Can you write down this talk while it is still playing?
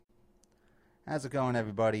How's it going,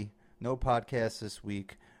 everybody? No podcast this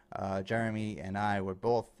week. Jeremy and I were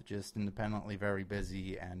both just independently very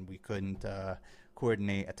busy, and we couldn't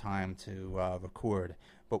coordinate a time to record.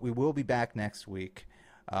 But we will be back next week.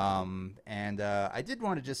 And I did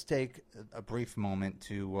want to just take a brief moment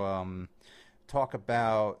to talk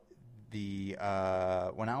about the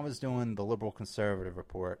when I was doing the Liberal Conservative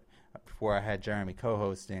Report, before I had Jeremy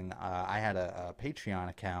co-hosting, I had a Patreon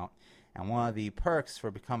account. And one of the perks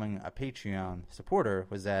for becoming a Patreon supporter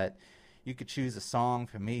was that you could choose a song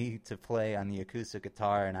for me to play on the acoustic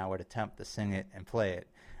guitar, and I would attempt to sing it and play it.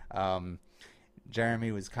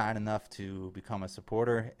 Jeremy was kind enough to become a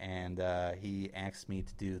supporter, and he asked me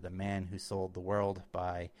to do "The Man Who Sold the World"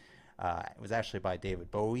 by it was actually by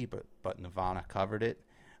David Bowie, but Nirvana covered it,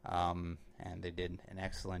 and they did an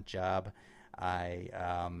excellent job. I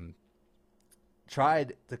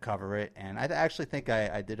tried to cover it, and I actually think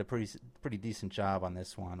I did a pretty decent job on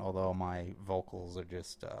this one, although my vocals are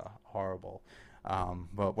just horrible.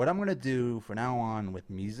 But what I'm going to do from now on with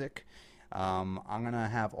music, I'm going to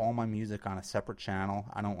have all my music on a separate channel.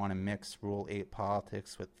 I don't want to mix Rule 8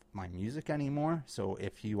 politics with my music anymore. So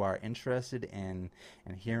if you are interested in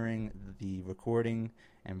hearing the recording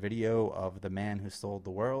and video of "The Man Who Sold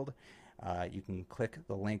the World," you can click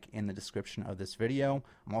the link in the description of this video.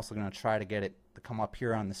 I'm also going to try to get it to come up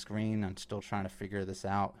here on the screen. I'm still trying to figure this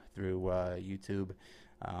out through YouTube.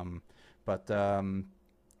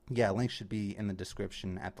 Yeah, link should be in the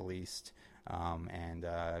description at the least. And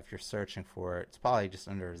if you're searching for it, it's probably just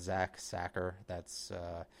under Zach Sacker. That's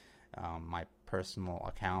my personal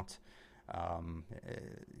account.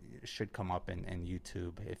 It should come up in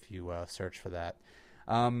YouTube if you search for that.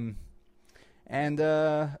 I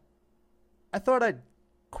thought I'd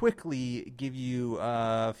quickly give you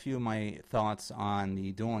a few of my thoughts on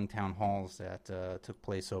the dueling town halls that took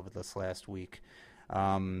place over this last week.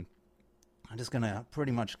 I'm just going to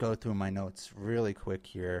pretty much go through my notes really quick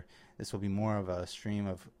here. This will be more of a stream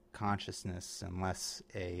of consciousness and less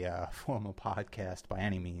a formal podcast by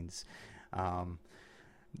any means.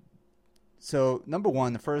 So, number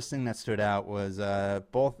one, the first thing that stood out was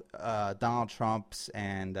both Donald Trump's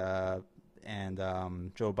and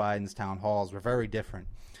Joe Biden's town halls were very different.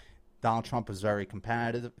 Donald Trump was very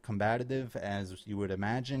combative, as you would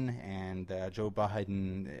imagine, and Joe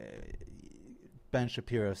Biden, Ben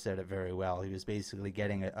Shapiro said it very well. He was basically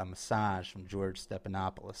getting a massage from George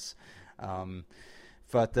Stephanopoulos.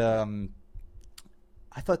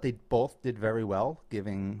 I thought they both did very well,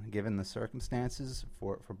 given the circumstances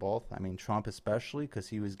for both. I mean, Trump especially, because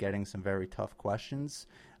he was getting some very tough questions.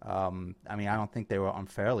 I don't think they were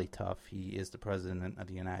unfairly tough. He is the president of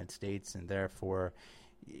the United States, and therefore,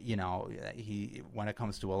 when it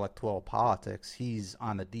comes to electoral politics, he's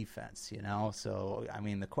on the defense. So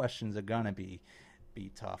the questions are gonna be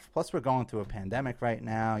tough. Plus, we're going through a pandemic right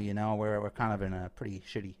now. We're kind of in a pretty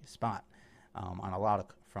shitty spot on a lot of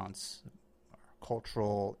fronts.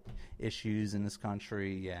 Cultural issues in this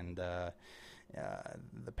country, and the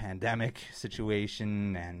pandemic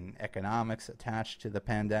situation, and economics attached to the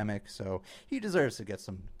pandemic. So he deserves to get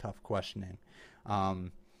some tough questioning.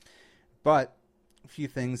 But a few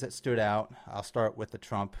things that stood out. I'll start with the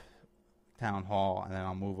Trump town hall, and then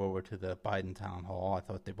I'll move over to the Biden town hall. I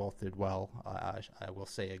thought they both did well. I will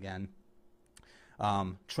say again.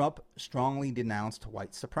 Trump strongly denounced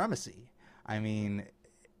white supremacy.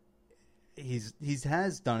 He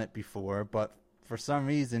has done it before, but for some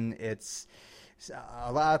reason it's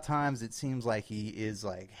a lot of times it seems like he is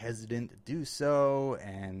hesitant to do so,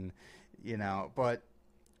 and but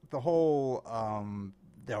the whole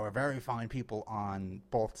there were very fine people on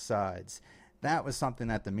both sides. That was something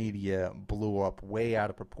that the media blew up way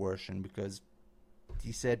out of proportion, because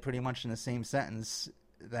he said pretty much in the same sentence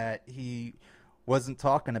that he wasn't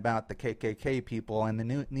talking about the KKK people and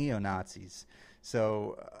the neo-Nazis.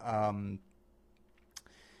 So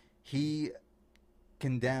he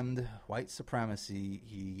condemned white supremacy.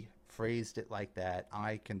 He phrased it like that.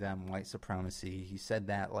 I condemn white supremacy. He said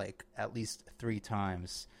that at least 3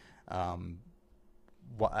 times after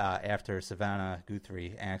Savannah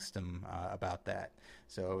Guthrie asked him about that.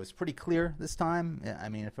 So it was pretty clear this time.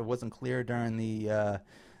 If it wasn't clear during the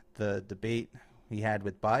debate he had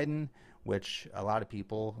with Biden, which a lot of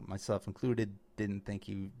people, myself included, didn't think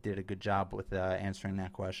he did a good job with answering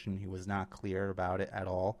that question. He was not clear about it at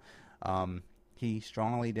all. He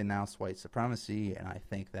strongly denounced white supremacy, and I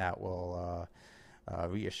think that will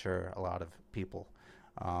reassure a lot of people.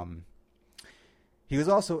 He was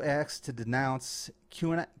also asked to denounce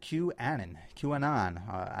QAnon.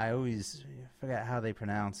 I always forget how they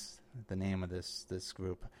pronounce the name of this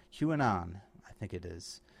group. QAnon, I think it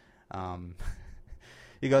is.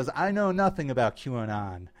 He goes, I know nothing about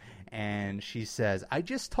QAnon. And she says, I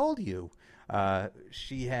just told you.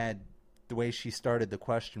 The way she started the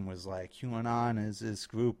question was like, QAnon is this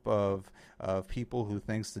group of people who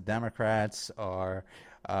thinks the Democrats are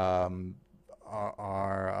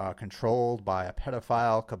controlled by a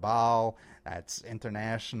pedophile cabal that's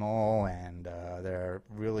international, and they're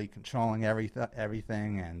really controlling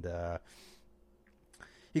everything. And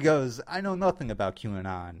he goes, I know nothing about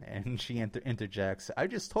QAnon. And she interjects, I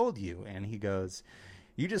just told you. And he goes,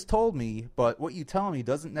 you just told me, but what you tell me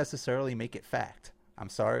doesn't necessarily make it fact. I'm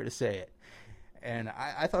sorry to say it. And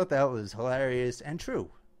I thought that was hilarious and true,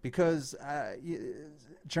 because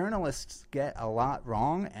journalists get a lot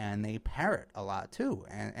wrong, and they parrot a lot too.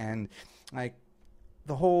 And like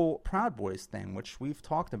the whole Proud Boys thing, which we've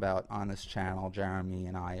talked about on this channel, Jeremy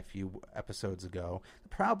and I, a few episodes ago. The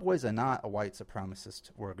Proud Boys are not a white supremacist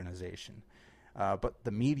organization, but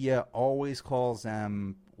the media always calls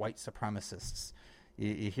them white supremacists.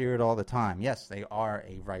 You hear it all the time. Yes, they are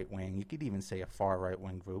a right-wing. You could even say a far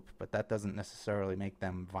right-wing group, but that doesn't necessarily make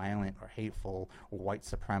them violent or hateful or white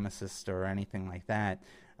supremacist or anything like that.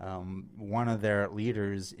 One of their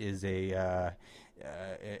leaders is he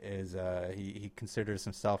considers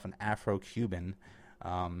himself an Afro-Cuban,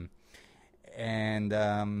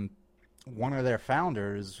 and one of their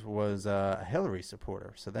founders was a Hillary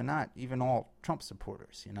supporter. So they're not even all Trump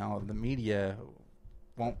supporters. You know, the media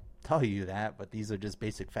won't tell you that, but these are just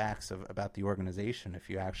basic facts about the organization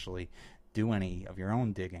if you actually do any of your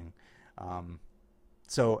own digging.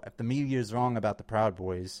 So if the media is wrong about the Proud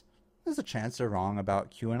Boys, there's a chance they're wrong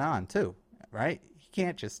about QAnon too, right? You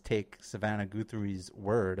can't just take Savannah Guthrie's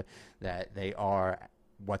word that they are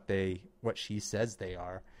what she says they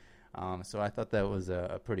are. So I thought that was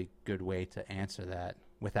a pretty good way to answer that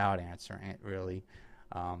without answering it, really.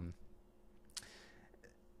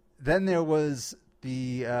 Then there was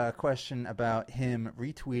the question about him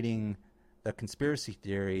retweeting the conspiracy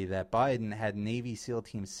theory that Biden had Navy SEAL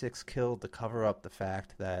Team 6 killed to cover up the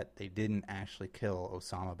fact that they didn't actually kill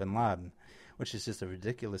Osama bin Laden, which is just a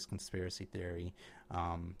ridiculous conspiracy theory.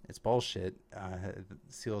 It's bullshit.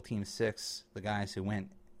 SEAL Team 6, the guys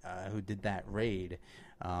who did that raid,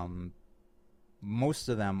 most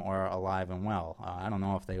of them are alive and well. I don't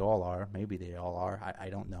know if they all are. Maybe they all are.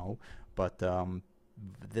 I don't know. But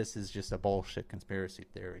this is just a bullshit conspiracy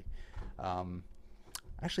theory.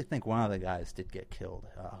 I actually think one of the guys did get killed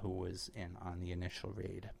who was in on the initial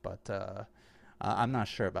raid, but I'm not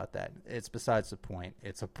sure about that. It's besides the point.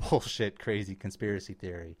 It's a bullshit, crazy conspiracy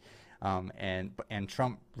theory, and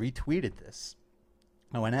Trump retweeted this.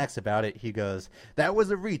 And when asked about it, he goes, "That was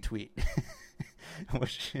a retweet,"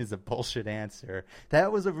 which is a bullshit answer.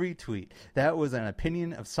 That was a retweet. That was an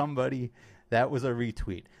opinion of somebody. That was a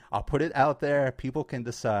retweet. I'll put it out there. People can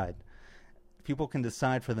decide. People can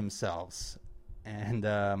decide for themselves. And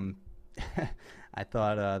I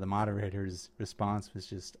thought the moderator's response was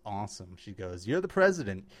just awesome. She goes, "You're the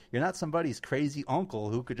president. You're not somebody's crazy uncle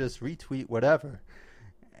who could just retweet whatever."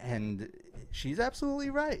 And she's absolutely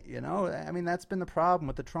right. You know, I mean, that's been the problem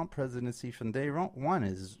with the Trump presidency from day one,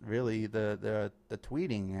 is really the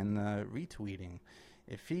tweeting and the retweeting.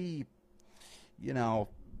 If he,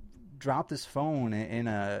 dropped his phone in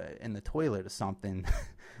the toilet or something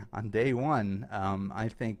on day one, I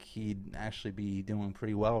think he'd actually be doing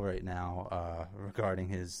pretty well right now regarding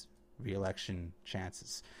his re-election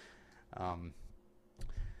chances.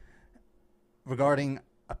 Regarding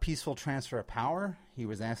a peaceful transfer of power, he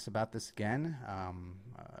was asked about this again,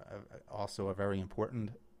 also a very important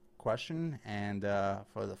question, and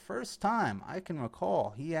for the first time I can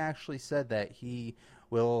recall, he actually said that he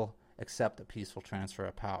will accept a peaceful transfer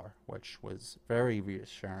of power, which was very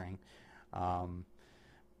reassuring.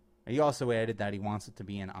 He also added that he wants it to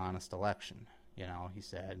be an honest election. He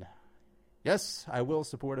said, "Yes, I will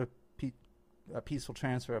support a peaceful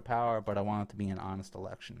transfer of power, but I want it to be an honest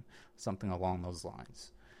election," something along those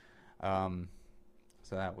lines.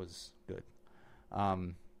 So that was good.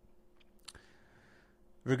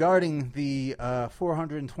 Regarding the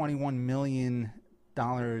 $421 million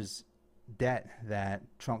debt that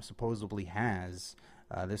Trump supposedly has,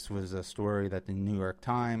 this was a story that the New York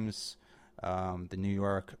Times, the New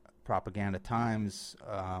York Propaganda Times,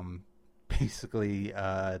 basically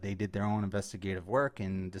they did their own investigative work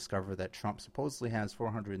and discovered that Trump supposedly has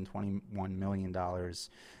 $421 million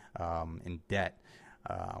in debt.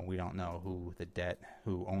 We don't know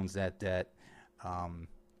who owns that debt.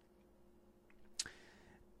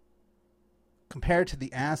 Compared to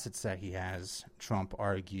the assets that he has, Trump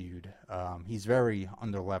argued, he's very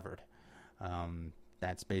underlevered.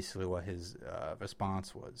 That's basically what his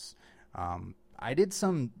response was. I did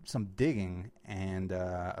some digging and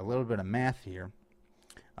a little bit of math here.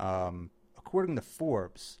 According to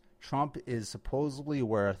Forbes, Trump is supposedly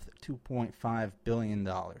worth $2.5 billion.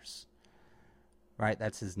 Right,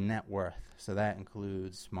 that's his net worth. So that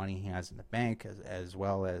includes money he has in the bank as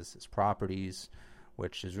well as his properties,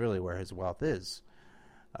 which is really where his wealth is.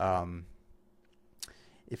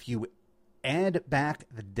 If you add back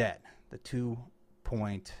the debt, the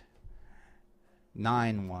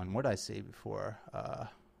 2.91, what did I say before?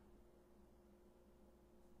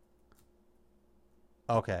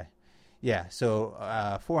 Okay. Yeah, so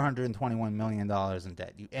 $421 million in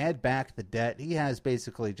debt. You add back the debt, he has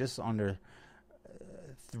basically just under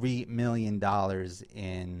 $3 million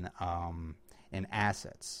in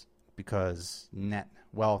assets, because net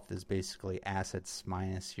wealth is basically assets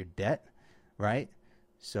minus your debt, right?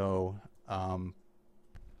 So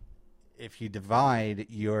if you divide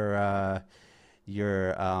your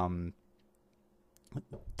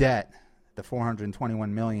debt, the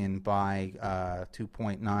 421 million, by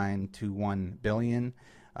 2.921 billion,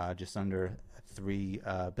 just under 3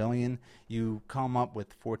 billion, you come up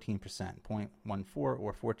with 14%, 0.14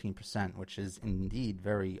 or 14%, which is indeed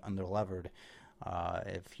very underlevered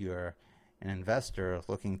if you're an investor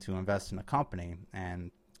looking to invest in a company.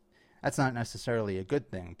 And that's not necessarily a good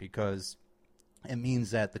thing, because it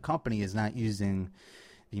means that the company is not using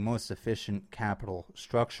the most efficient capital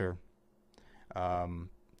structure.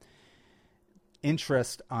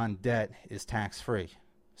 Interest on debt is tax-free.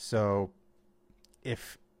 So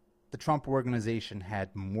if the Trump organization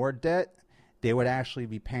had more debt, they would actually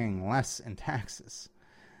be paying less in taxes.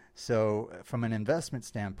 So from an investment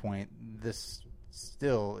standpoint, this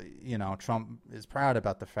still, Trump is proud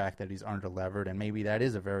about the fact that he's underlevered, and maybe that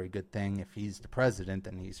is a very good thing if he's the president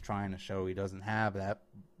and he's trying to show he doesn't have that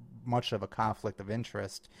much of a conflict of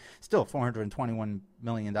interest. Still, $421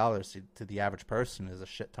 million to the average person is a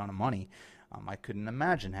shit ton of money. I couldn't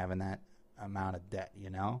imagine having that amount of debt,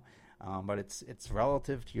 but it's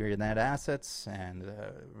relative to your net assets, and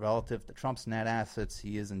relative to Trump's net assets,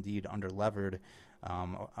 he is indeed underlevered,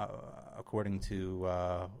 according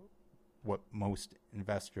to what most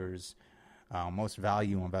investors, most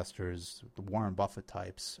value investors, the Warren Buffett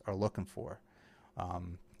types, are looking for.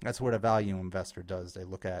 That's what a value investor does. They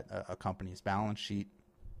look at a company's balance sheet,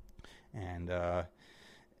 and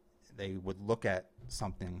they would look at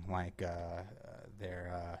something like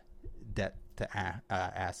their debt to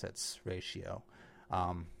assets ratio.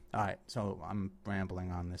 All right, so I'm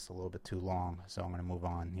rambling on this a little bit too long, so I'm going to move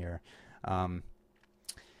on here.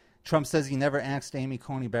 Trump says he never asked Amy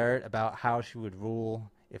Coney Barrett about how she would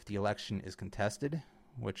rule if the election is contested,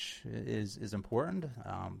 which is important.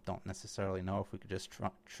 Don't necessarily know if we could just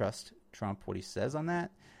trust Trump, what he says on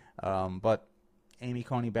that. But Amy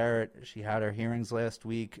Coney Barrett, she had her hearings last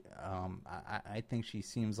week. I think she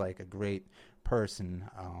seems like a great person.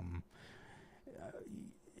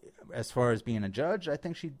 As far as being a judge, I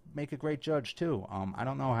think she'd make a great judge too. I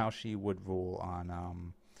don't know how she would rule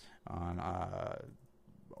on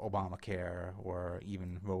Obamacare or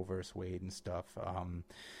even Roe versus Wade and stuff.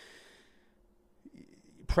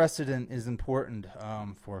 Precedent is important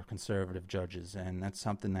for conservative judges, and that's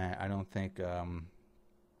something that I don't think a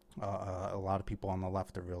lot of people on the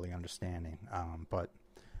left are really understanding. But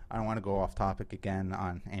I don't want to go off topic again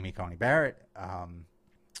on Amy Coney Barrett.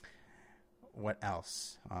 What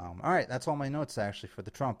else? All right, that's all my notes actually for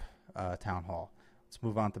the Trump town hall. Let's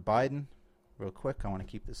move on to Biden real quick. I want to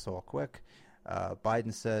keep this all quick.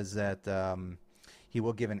 Biden says that he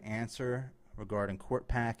will give an answer regarding court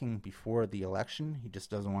packing before the election. He just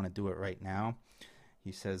doesn't want to do it right now.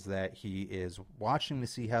 He says that he is watching to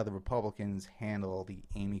see how the Republicans handle the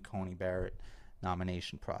Amy Coney Barrett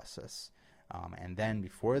nomination process. And then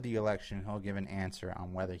before the election, he'll give an answer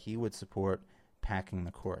on whether he would support packing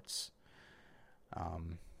the courts.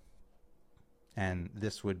 And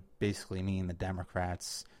this would basically mean the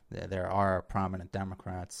Democrats, there are prominent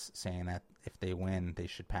Democrats saying that if they win, they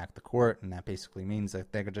should pack the court, and that basically means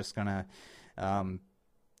that they're just going to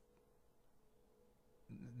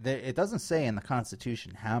it doesn't say in the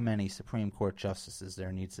Constitution how many Supreme Court justices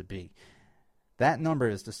there needs to be. That number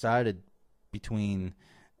is decided between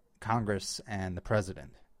Congress and the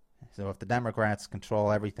president. So if the Democrats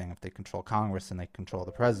control everything, if they control Congress and they control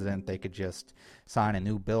the president, they could just sign a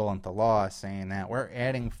new bill into law saying that we're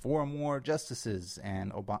adding 4 more justices,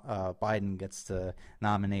 and Biden gets to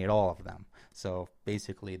nominate all of them. So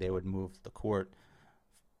basically they would move the court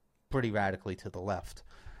pretty radically to the left.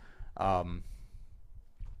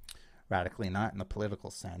 Radically not in the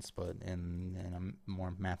political sense, but in a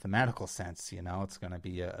more mathematical sense. It's going to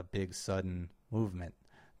be a big sudden movement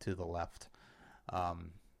to the left.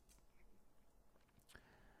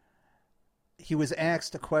 he was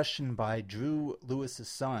asked a question by Drew Lewis's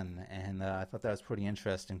son, and I thought that was pretty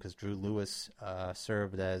interesting because Drew Lewis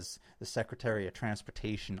served as the Secretary of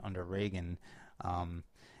Transportation under Reagan,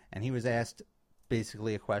 and he was asked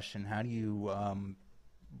basically a question: how do you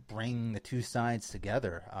bring the two sides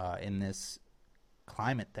together in this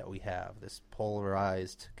climate that we have, this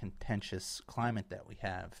polarized, contentious climate that we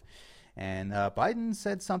have? And Biden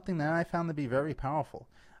said something that I found to be very powerful.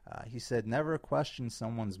 He said, "Never question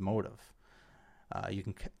someone's motive. You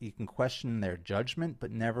can question their judgment,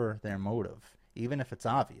 but never their motive, even if it's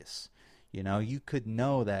obvious. You know, you could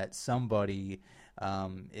know that somebody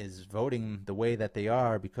is voting the way that they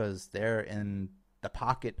are because they're in the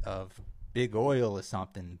pocket of big oil or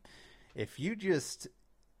something. If you just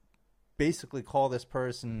basically call this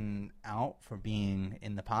person out for being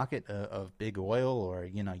in the pocket of big oil, or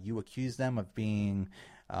you accuse them of being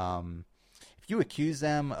if you accuse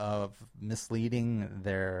them of misleading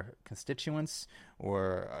their constituents,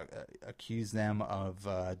 or accuse them of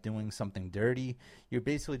doing something dirty, you're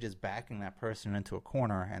basically just backing that person into a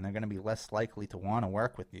corner, and they're going to be less likely to want to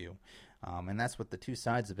work with you. And that's what the two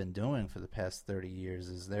sides have been doing for the past 30 years,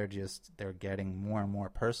 is they're getting more and more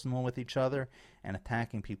personal with each other and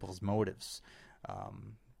attacking people's motives.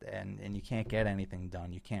 And you can't get anything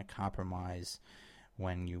done. You can't compromise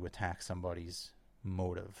when you attack somebody's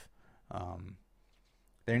motive.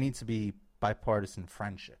 There needs to be bipartisan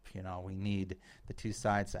friendship. We need the two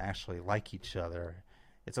sides to actually like each other.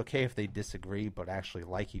 It's okay if they disagree, but actually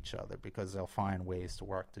like each other, because they'll find ways to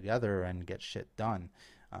work together and get shit done.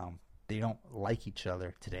 They don't like each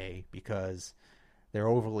other today because they're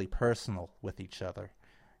overly personal with each other.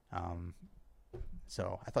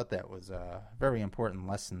 So I thought that was a very important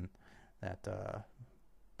lesson that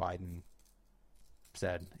Biden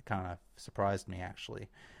said. It kind of surprised me, actually.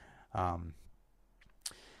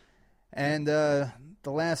 And the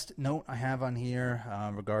last note I have on here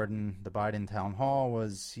regarding the Biden town hall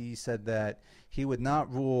was he said that he would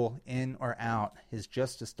not rule in or out his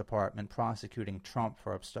Justice Department prosecuting Trump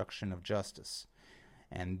for obstruction of justice.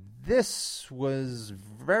 And this was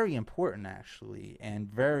very important, actually, and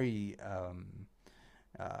very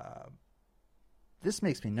this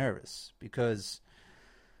makes me nervous because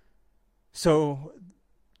so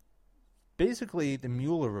basically the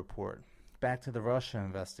Mueller report, back to the Russia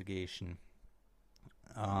investigation,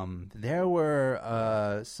 there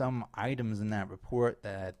were some items in that report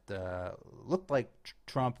that looked like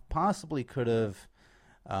Trump possibly could have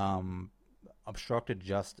obstructed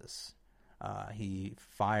justice. He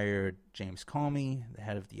fired James Comey, the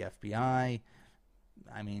head of the FBI.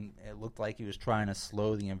 I mean, it looked like he was trying to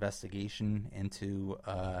slow the investigation into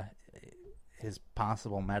his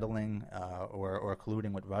possible meddling or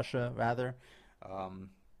colluding with Russia, rather.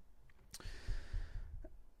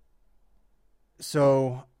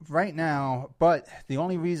 So right now, but the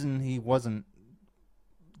only reason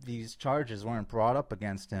these charges weren't brought up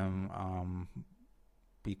against him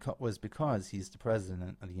was because he's the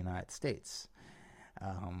president of the United States,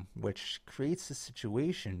 which creates a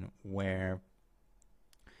situation where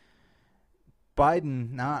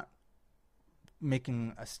Biden not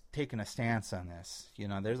taking a stance on this.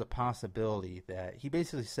 There's a possibility that he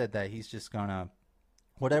basically said that he's just gonna,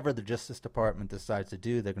 whatever the Justice Department decides to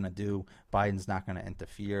do, they're going to do. Biden's not going to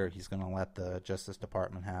interfere. He's going to let the Justice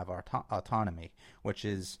Department have autonomy, which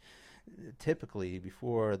is typically,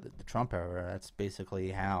 before the Trump era, that's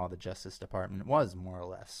basically how the Justice Department was, more or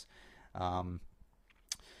less.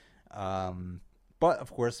 But,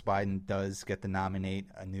 of course, Biden does get to nominate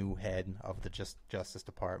a new head of the Justice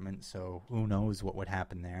Department, so who knows what would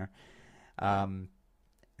happen there. It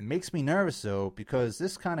makes me nervous, though, because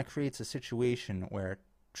this kind of creates a situation where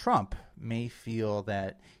Trump may feel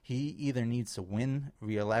that he either needs to win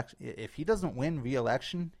re-election. If he doesn't win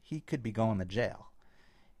re-election, he could be going to jail.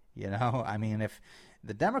 I mean, if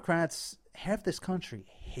the Democrats, half this country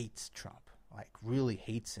hates Trump, like really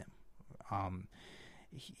hates him.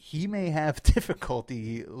 He may have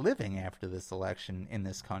difficulty living after this election in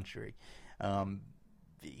this country. Who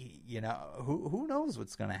knows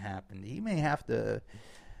what's going to happen? He may have to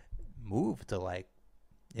move to like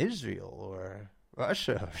Israel or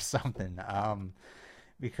Russia or something,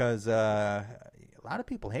 because a lot of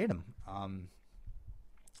people hate him,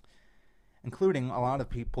 including a lot of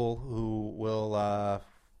people who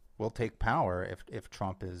will take power if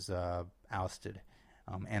Trump is ousted,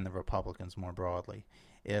 and the Republicans more broadly.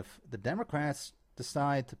 If the Democrats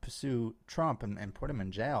decide to pursue Trump and put him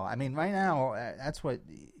in jail, I mean, right now that's what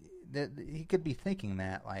he could be thinking,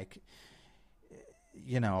 that like,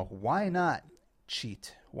 why not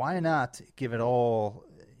cheat? Why not give it all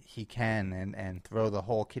he can and throw the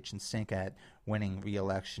whole kitchen sink at winning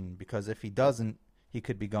re-election, because if he doesn't, he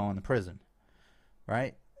could be going to prison,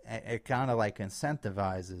 right? It kind of like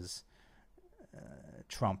incentivizes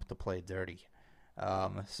Trump to play dirty.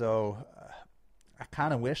 So I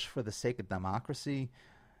kind of wish, for the sake of democracy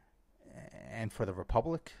and for the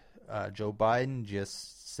republic, Joe Biden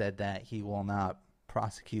just said that he will not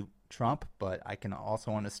prosecute Trump, but I can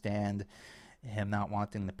also understand him not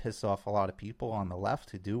wanting to piss off a lot of people on the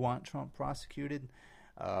left who do want Trump prosecuted.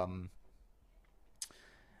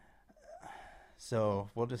 So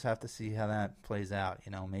we'll just have to see how that plays out.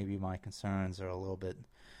 Maybe my concerns are a little bit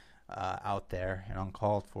out there and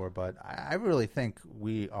uncalled for, but I really think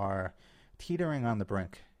we are teetering on the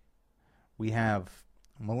brink. We have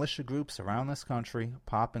militia groups around this country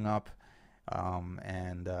popping up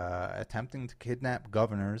and attempting to kidnap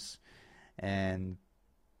governors, and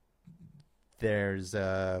there's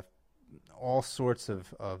all sorts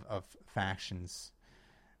of factions,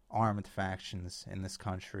 armed factions in this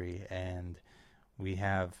country, and we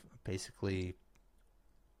have basically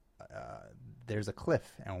there's a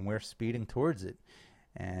cliff, and we're speeding towards it.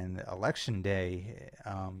 And election day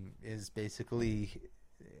is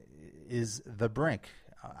the brink.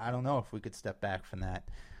 I don't know if we could step back from that.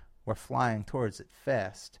 We're flying towards it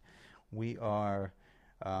fast. We are.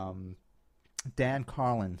 Dan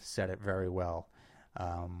Carlin said it very well.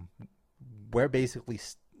 We're basically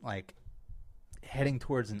heading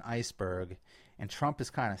towards an iceberg, and Trump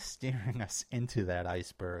is kind of steering us into that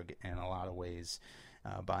iceberg in a lot of ways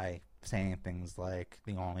by saying things like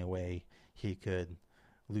the only way he could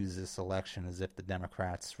lose this election is if the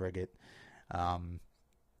Democrats rig it.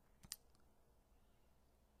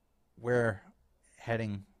 We're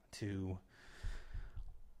heading to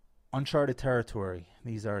uncharted territory.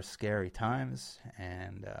 These are scary times,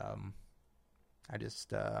 and I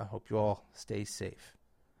just hope you all stay safe.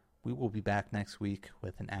 We will be back next week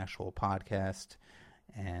with an actual podcast,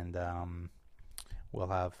 and we'll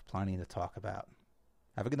have plenty to talk about.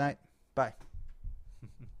 Have a good night. Bye.